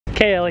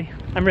Okay, Ellie,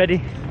 I'm ready.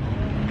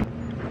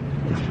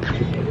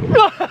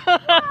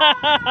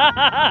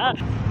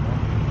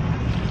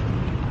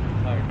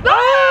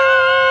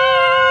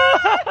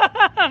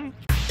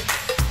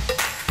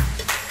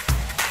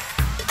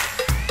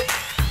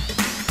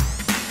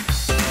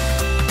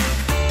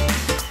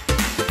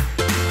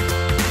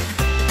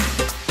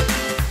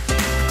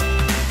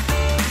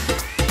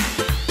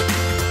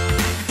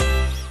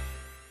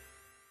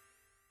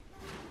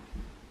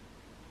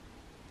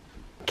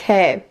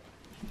 Okay,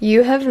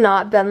 you have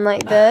not been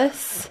like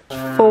this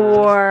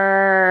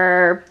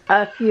for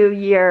a few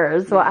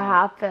years. What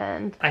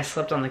happened? I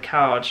slept on the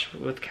couch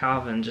with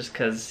Calvin just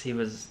because he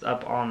was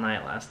up all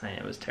night last night.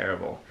 It was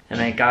terrible. And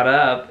I got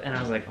up and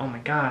I was like, oh my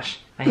gosh,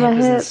 my hip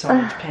is in so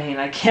much pain.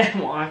 I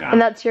can't walk. And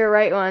that's your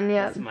right one,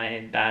 yeah. That's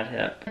my bad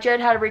hip.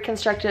 Jared had a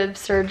reconstructive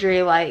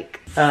surgery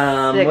like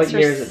what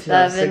year is it?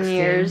 7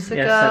 years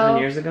ago. Yeah,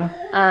 7 years ago.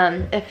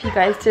 If you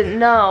guys didn't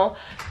know.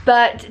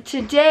 But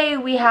today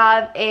we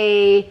have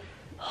a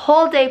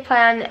whole day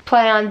plan.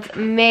 Plans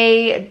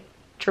may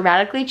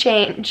dramatically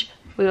change.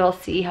 We will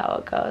see how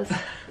it goes.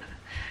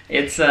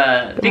 It's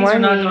things are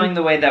not going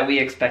the way that we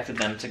expected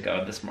them to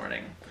go this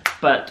morning.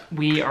 But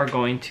we are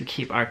going to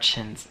keep our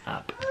chins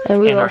up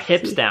and our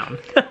hips down.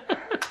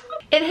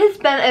 It has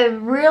been a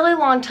really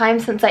long time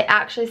since I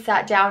actually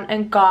sat down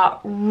and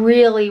got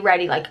really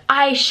ready, like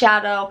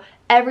eyeshadow,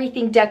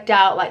 everything decked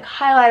out, like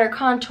highlighter,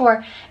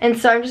 contour. And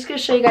so I'm just gonna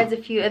show you guys a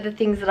few of the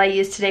things that I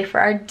used today for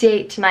our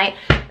date tonight,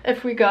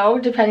 if we go,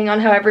 depending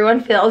on how everyone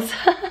feels.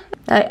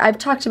 I've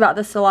talked about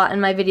this a lot in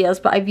my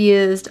videos, but I've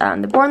used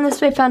the Born This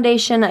Way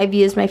foundation. I've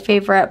used my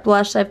favorite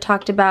blush I've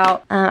talked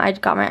about. I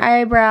got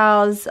my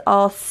eyebrows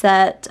all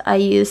set. I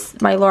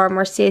used my Laura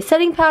Mercier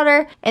setting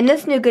powder. And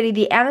this new goodie,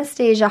 the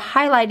Anastasia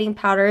highlighting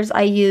powders,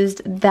 I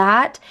used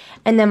that.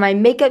 And then my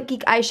Makeup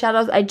Geek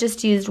eyeshadows, I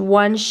just used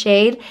one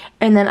shade.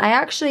 And then I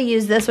actually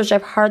used this, which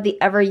I've hardly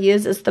ever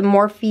used. It's the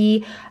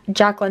Morphe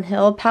Jaclyn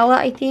Hill palette,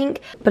 I think.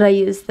 But I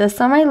used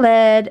this on my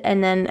lid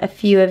and then a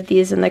few of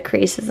these in the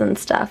creases and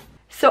stuff.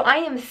 So I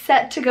am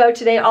set to go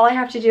today. All I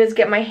have to do is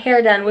get my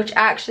hair done, which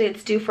actually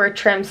it's due for a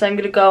trim. So I'm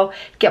gonna go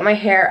get my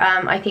hair,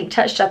 I think,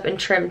 touched up and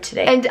trimmed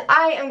today. And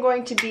I am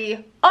going to be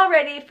all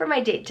ready for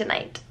my date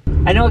tonight.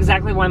 I know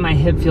exactly why my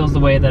hip feels the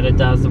way that it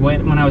does.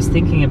 When I was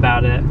thinking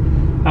about it,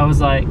 I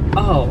was like,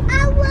 oh,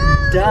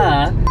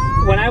 duh.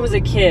 When I was a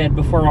kid,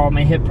 before all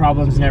my hip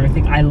problems and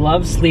everything, I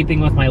loved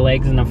sleeping with my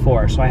legs in a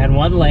four. So I had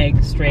one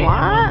leg straight and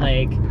one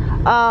leg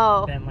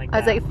bent like that. I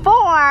was like,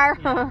 4!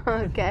 Yeah.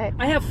 Okay.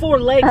 I have 4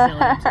 legs, Ellie.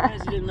 I'm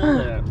surprised you didn't know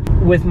that.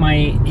 With my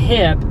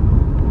hip,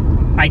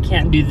 I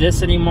can't do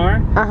this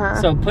anymore.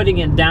 So putting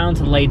it down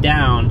to lay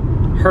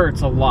down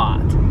hurts a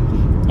lot.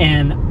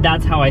 And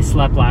that's how I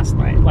slept last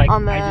night. Like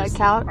on the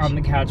couch? On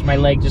the couch. My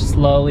leg just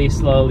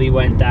slowly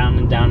went down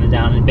and down and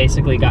down and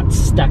basically got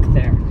stuck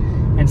there.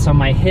 And so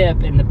my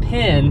hip and the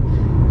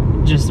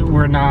pin just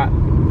were not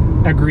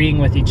agreeing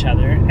with each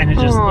other. And it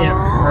just, it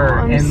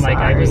hurt. And like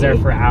I was there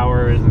for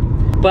hours.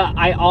 But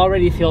I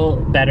already feel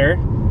better.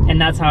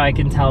 And that's how I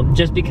can tell,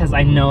 just because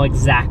I know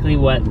exactly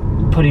what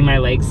putting my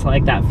legs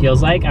like that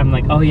feels like. I'm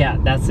like, oh yeah,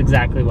 that's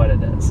exactly what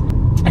it is.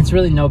 It's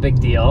really no big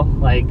deal.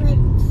 Like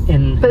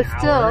in but an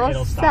still hour,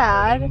 it'll stop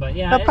sad. hurting, but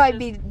yeah, it'll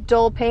probably be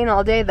dull pain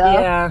all day though.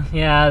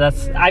 Yeah,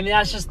 that's, I mean,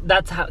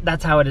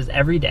 that's how it is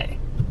every day.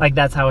 Like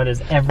that's how it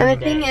is every day.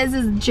 And the thing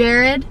is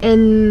Jared,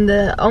 in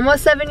the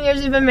almost 7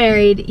 years we've been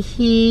married,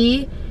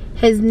 he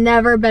has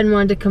never been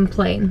one to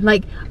complain.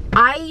 Like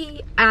I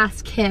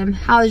ask him,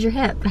 how's your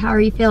hip? How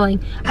are you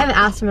feeling? I haven't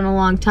asked him in a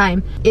long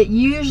time.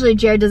 Usually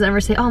Jared doesn't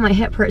ever say, oh, my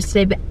hip hurts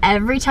today, but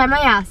every time I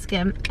ask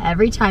him,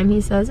 every time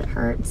he says it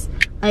hurts.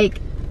 Like,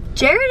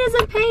 Jared is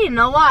in pain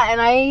a lot, and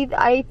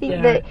I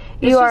think that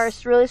you are a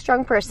really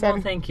strong person.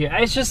 Well, thank you.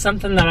 It's just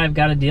something that I've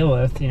got to deal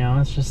with, you know.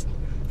 It's just,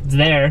 it's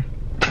there.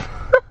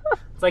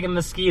 It's like a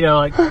mosquito,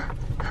 like, get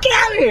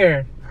out of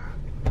here!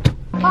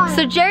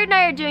 So Jared and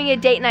I are doing a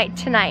date night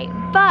tonight,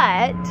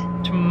 but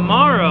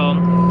tomorrow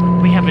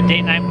we have a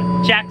date night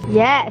with Jackson.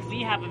 Yes.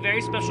 We have a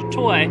very special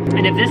toy,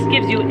 and if this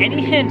gives you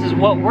any hint as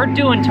what we're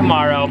doing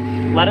tomorrow,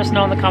 let us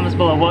know in the comments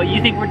below what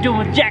you think we're doing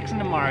with Jackson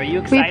tomorrow. Are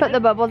you excited? We put the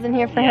bubbles in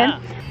here for him. No,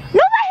 let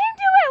him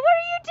do it! What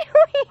are you doing?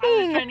 I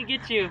was trying to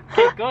get you.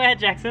 Okay, go ahead,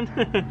 Jackson.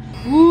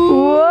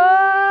 Whoa!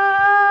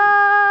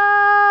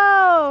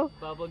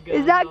 Bubble gum,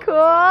 is that bubble cool?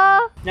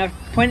 Gum. Now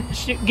point,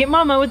 get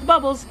Mama with the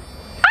bubbles.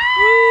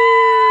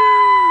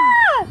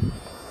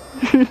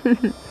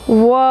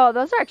 Whoa,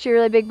 those are actually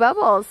really big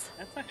bubbles.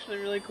 That's actually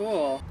really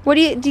cool. What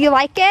do you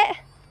like it?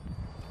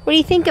 What do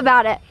you think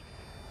about it?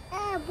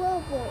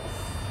 Bubbles.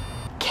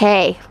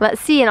 Okay, let's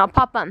see, and I'll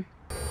pop them.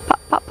 Pop,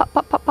 pop, pop,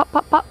 pop, pop, pop,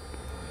 pop, pop.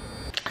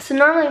 So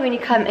normally when you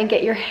come and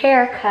get your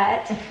hair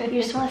cut,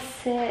 you just want to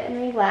sit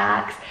and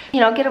relax, you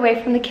know, get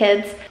away from the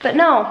kids. But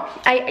no,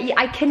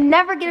 I can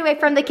never get away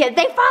from the kids.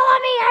 They follow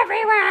me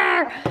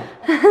everywhere.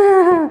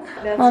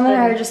 Mom and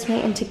I are just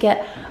waiting to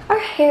get our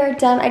hair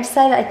done. I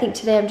decided I think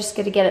today I'm just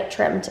gonna get it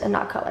trimmed and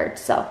not colored.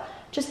 So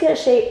just get it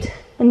shaped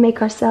and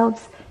make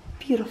ourselves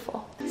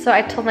beautiful. So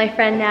I told my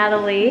friend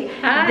Natalie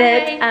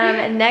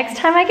that next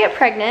time I get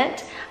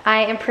pregnant,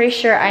 I am pretty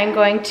sure I'm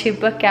going to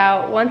book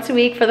out once a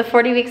week for the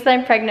 40 weeks that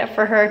I'm pregnant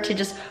for her to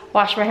just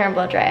wash my hair and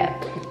blow dry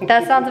it.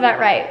 That sounds about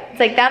right. It's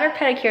like that or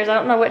pedicures. I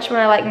don't know which one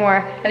I like more.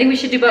 I think we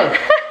should do both.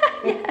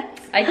 Yes.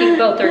 I think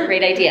both are a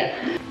great idea.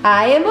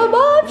 I am a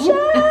bombshell.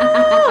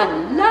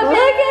 Love Look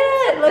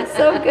at it. Looks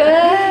so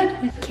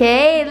good.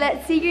 Okay,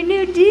 let's see your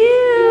new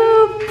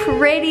do.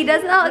 Pretty,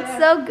 doesn't that look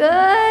so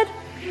good?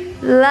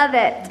 Love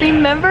it.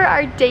 Remember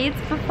our dates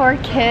before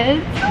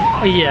kids?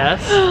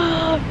 Yes.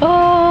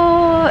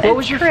 Oh, What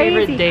was your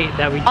favorite date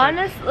that we took?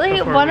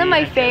 Honestly, one of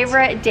my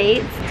favorite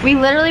dates, we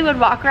literally would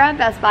walk around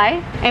Best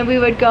Buy and we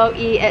would go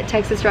eat at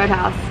Texas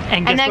Roadhouse.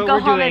 And then what go we're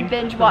home doing and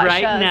binge watch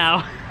right shows.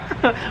 now.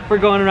 We're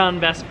going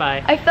around Best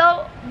Buy. I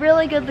felt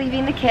really good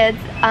leaving the kids.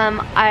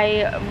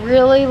 I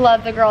really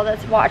love the girl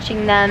that's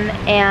watching them,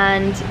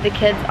 and the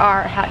kids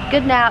had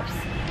good naps.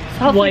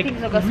 So hopefully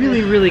things will go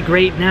smooth. Really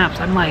great naps.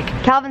 I'm like,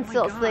 Calvin's oh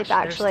still my asleep gosh,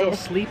 actually. they're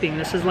still sleeping.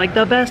 This is like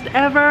the best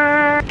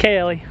ever. Okay,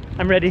 Ellie,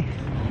 I'm ready.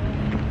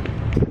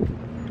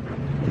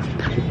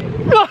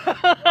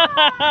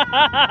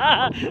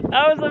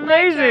 That was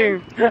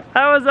amazing. That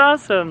was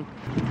awesome.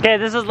 Okay,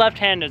 this is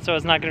left-handed, so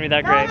it's not gonna be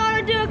that great.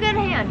 No, do a good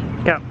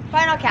hand. Go.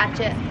 Fine, I'll catch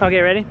it. Okay,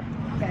 ready?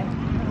 Okay.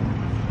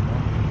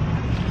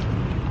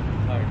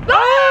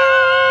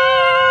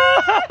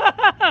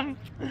 That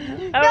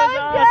was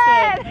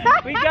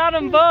awesome. We got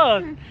them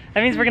both.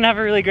 That means we're gonna have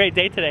a really great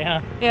day today,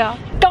 huh? Yeah.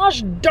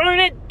 Gosh darn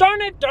it,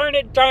 darn it, darn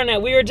it, darn it.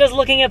 We were just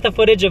looking at the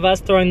footage of us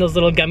throwing those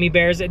little gummy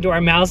bears into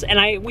our mouths,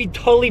 and we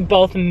totally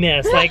both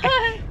missed. Like,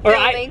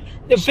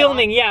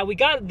 filming, yeah, we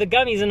got the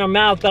gummies in our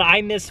mouth, but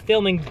I missed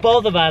filming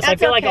both of us. That's I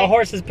feel like a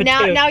horse's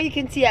patooth. Now you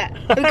can see it.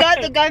 We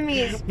got the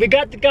gummies. We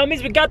got the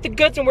gummies, we got the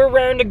goods, and we're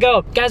raring to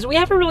go. Guys, we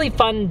have a really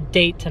fun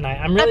date tonight.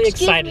 I'm really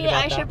excited about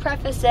that. I should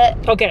preface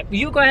it. Okay,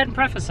 you go ahead and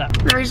preface that.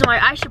 The reason why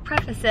I should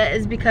preface it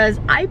is because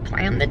I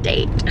planned the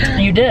date.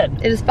 You did.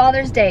 It is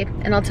Father's Day,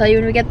 and I'll tell you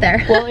when we get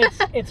there. Well,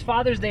 it's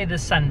Father's Day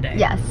this Sunday.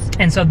 Yes.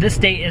 And so this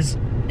date is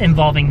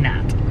involving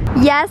Nat.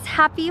 Yes,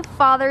 happy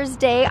Father's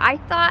Day. I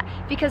thought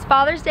because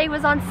Father's Day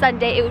was on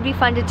Sunday, it would be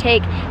fun to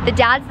take the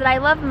dads that I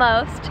love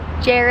most,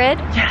 Jared,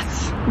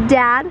 Yes.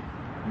 Dad,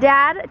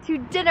 to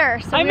dinner.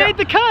 So I made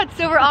the cut.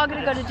 So we're all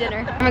gonna go to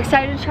dinner. I'm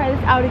excited to try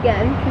this out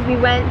again because we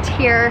went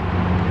here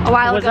a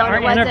while Was ago. it our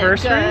and it wasn't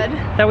anniversary good.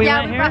 that we yeah,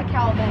 went we here? brought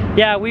Calvin.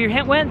 Yeah, we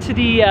went to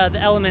the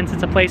Elements.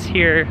 It's a place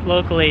here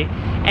locally,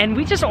 and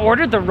we just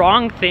ordered the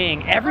wrong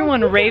thing.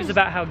 Everyone raves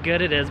about how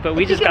good it is, but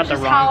we just got the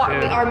wrong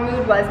food. Our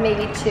mood was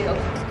maybe too,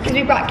 because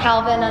we brought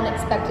Calvin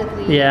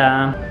unexpectedly.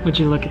 Yeah. Would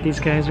you look at these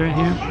guys right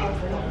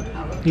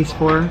here? These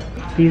four.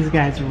 These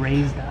guys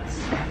raised us.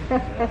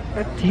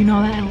 Do you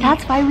know that?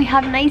 That's why we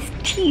have nice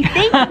teeth.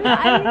 Thank you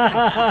guys.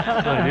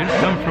 I didn't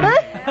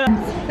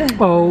come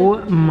from.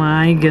 Oh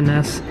my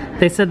goodness.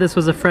 They said this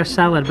was a fresh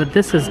salad, but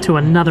this is to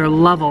another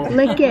level.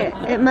 Lick it.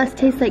 It must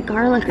taste like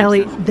garlic.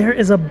 Ellie, there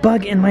is a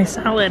bug in my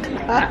salad.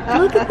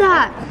 Look at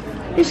that.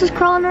 It's just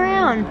crawling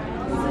around.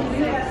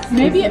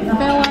 Maybe it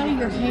fell out of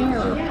your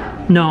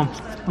hair. No,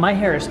 my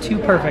hair is too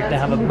perfect to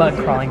have a bug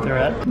crawling through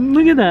it.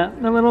 Look at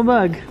that little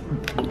bug.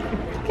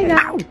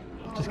 Ow!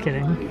 Just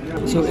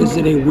kidding. So is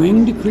it a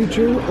winged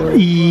creature or?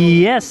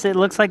 Yes, it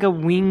looks like a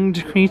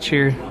winged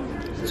creature.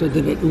 So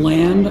did it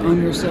land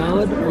on your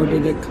salad or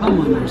did it come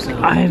on your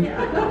salad?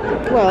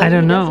 I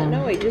don't know.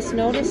 No, he just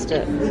noticed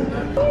it.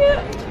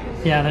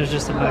 Yeah, there's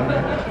just a bug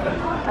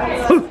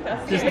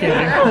there. Just kidding.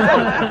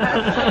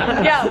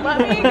 Yeah, let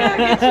me go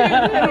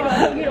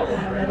get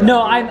you.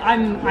 No,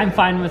 I'm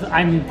fine with.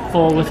 I'm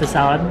full with the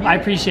salad. I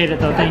appreciate it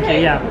though. Thank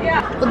you.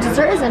 Yeah. Well,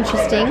 dessert is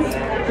interesting.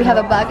 We have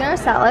a bug in our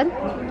salad.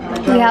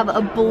 We have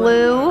a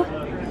blue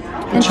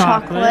and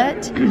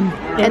chocolate.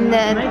 And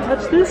then, Can I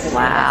touch this?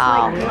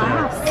 wow.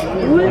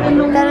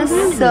 That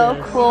is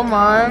so cool,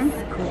 Mom.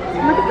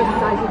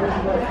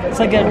 It's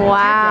like a.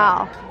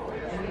 Wow.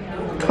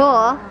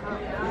 Cool.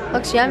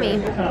 Looks yummy.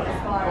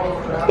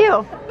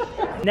 Ew.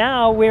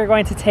 Now we're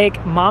going to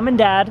take Mom and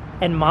Dad.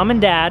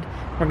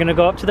 We're gonna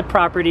go up to the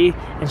property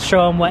and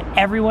show them what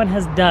everyone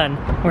has done.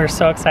 We're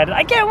so excited.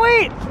 I can't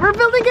wait. We're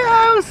building a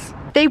house.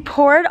 They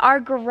poured our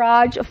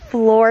garage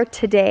floor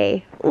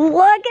today.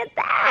 Look at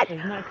that.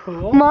 Isn't that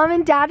cool? Mom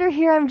and Dad are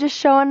here. I'm just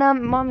showing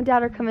them. Mom and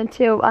Dad are coming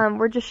too.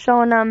 We're just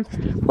showing them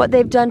what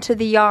they've done to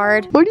the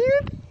yard. What do you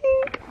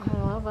think? I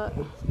love it.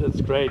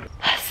 That's great.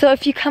 So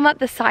if you come up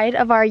the side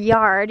of our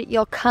yard,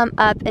 you'll come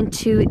up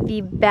into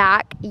the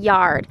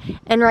backyard.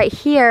 And right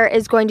here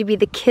is going to be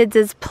the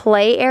kids'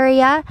 play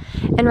area.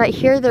 And right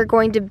here, they're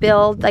going to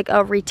build like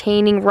a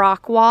retaining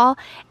rock wall.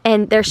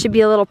 And there should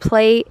be a little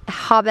play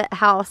hobbit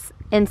house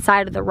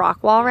inside of the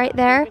rock wall right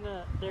there.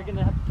 They're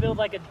gonna build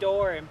like a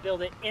door and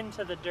build it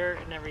into the dirt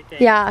and everything.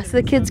 Yeah, so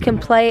the kids can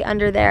play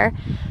under there.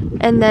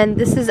 And then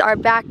this is our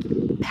back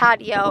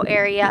patio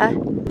area.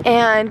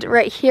 And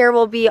right here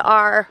will be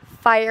our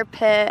fire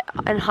pit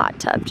and hot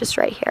tub, just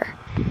right here.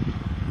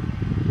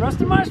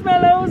 Roasted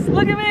marshmallows,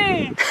 look at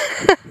me!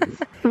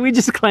 We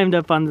just climbed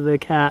up onto the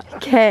cat.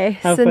 Okay,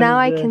 How so fun now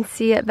is I this? can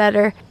see it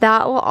better.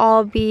 That will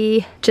all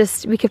be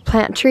just, we could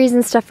plant trees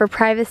and stuff for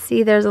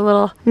privacy. There's a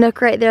little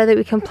nook right there that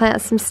we can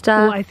plant some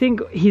stuff. Well, I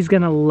think he's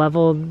gonna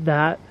level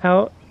that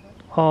out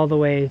all the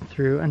way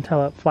through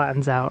until it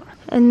flattens out.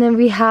 And then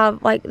we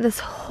have like this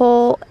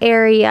whole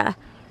area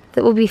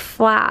that will be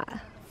flat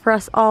for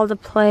us all to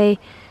play.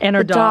 And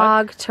our the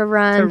dog to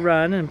run. to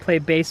run and play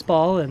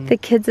baseball. And The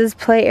kids'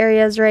 play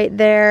areas right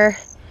there.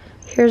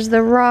 Here's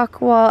the rock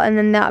wall, and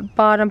then that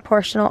bottom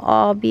portion will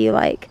all be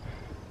like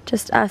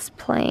just us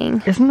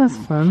playing. isn't this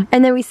fun?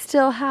 And then we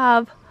still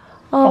have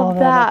all of up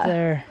that.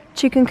 there.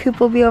 Chicken coop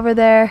will be over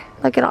there.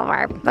 Look at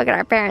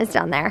our parents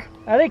down there.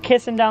 Are they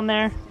kissing down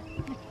there?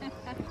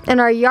 And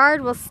our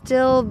yard will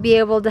still be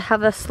able to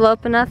have a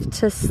slope enough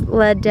to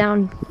sled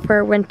down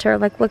for winter.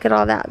 Like, look at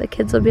all that. The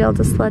kids will be able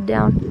to sled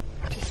down.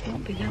 It just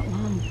won't be that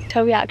long.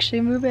 Till we actually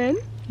move in.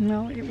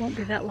 No, it won't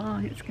be that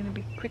long. It's gonna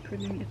be quicker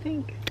than you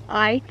think.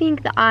 I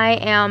think that I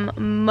am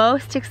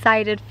most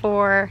excited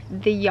for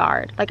the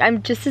yard. Like,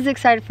 I'm just as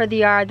excited for the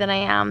yard than I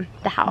am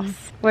the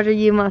house. What are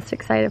you most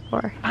excited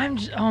for?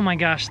 Oh my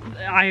gosh.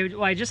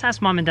 I just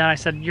asked Mom and Dad, I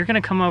said, you're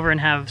gonna come over and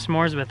have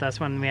s'mores with us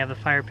when we have the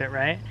fire pit,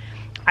 right?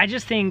 I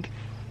just think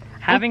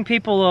having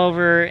people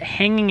over,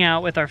 hanging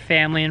out with our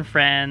family and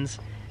friends,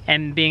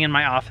 and being in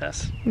my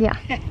office. Yeah,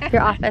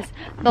 your office.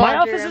 The My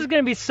laundry office room. is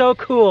gonna be so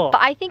cool.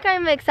 But I think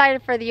I'm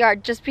excited for the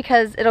yard just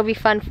because it'll be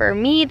fun for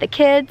me, the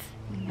kids,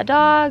 a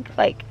dog,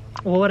 like,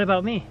 Well, what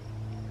about me?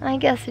 I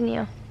guess, and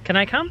you. Can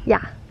I come?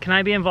 Yeah. Can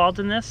I be involved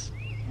in this?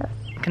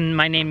 Can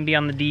my name be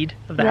on the deed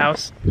of the Yeah.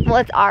 house? Well,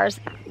 it's ours.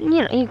 You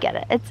know, you get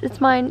it.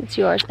 It's mine, it's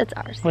yours, it's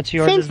ours. What's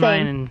yours Same, is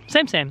mine, same.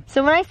 and same.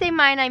 So when I say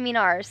mine, I mean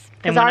ours.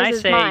 And Because when ours I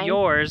is say mine.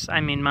 yours, I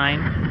mean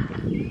mine.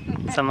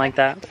 Something like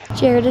that.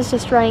 Jared is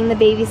just running the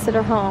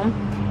babysitter home.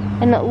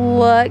 And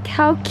look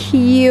how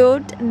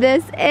cute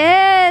this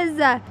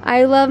is.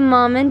 I love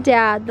Mom and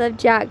Dad, love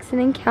Jackson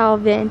and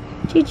Calvin.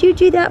 Did you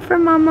do that for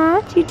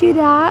Mama? Did you do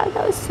that?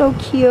 That was so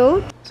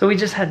cute. So we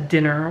just had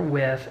dinner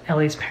with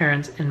Ellie's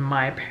parents and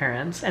my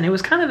parents, and it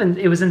was kind of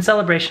it was in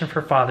celebration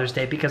for Father's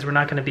Day because we're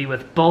not going to be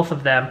with both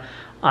of them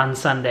on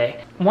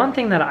Sunday. One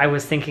thing that I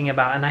was thinking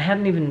about, and I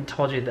hadn't even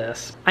told you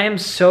this, I am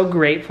so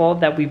grateful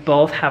that we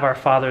both have our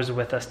fathers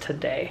with us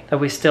today, that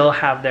we still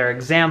have their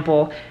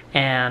example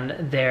and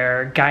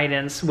their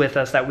guidance with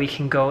us that we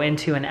can go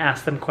into and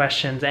ask them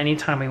questions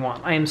anytime we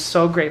want. I am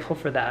so grateful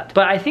for that.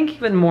 But I think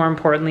even more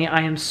importantly,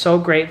 I am so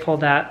grateful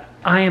that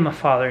I am a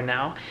father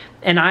now,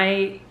 and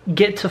I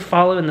get to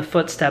follow in the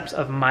footsteps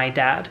of my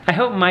dad. I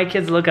hope my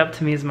kids look up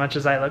to me as much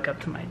as I look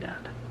up to my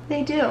dad.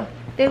 They do.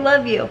 They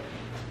love you.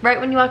 Right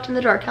when you walked in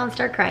the door, Calvin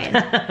started crying.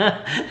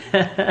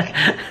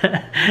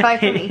 Cry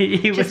for me.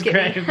 He was Just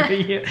kidding. crying for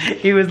you.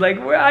 He was like,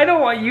 well, I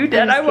don't want you,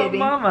 Dad. just I want kidding.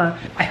 Mama.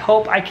 I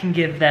hope I can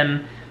give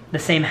them the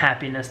same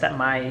happiness that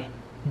my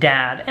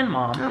dad and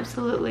Mom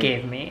Absolutely.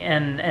 gave me,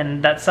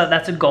 and that's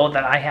a goal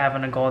that I have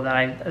and a goal that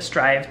I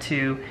strive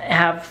to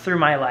have through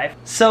my life.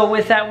 So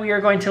with that, we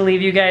are going to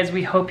leave you guys.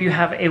 We hope you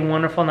have a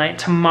wonderful night.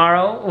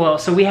 Tomorrow, well,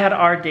 so we had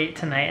our date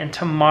tonight, and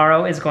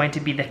tomorrow is going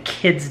to be the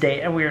kids'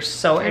 date, and we are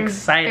so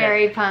excited.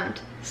 Very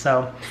pumped.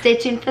 So Stay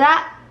tuned for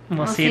that.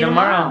 we'll see you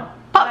tomorrow.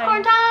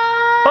 Popcorn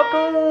time!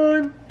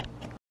 Popcorn!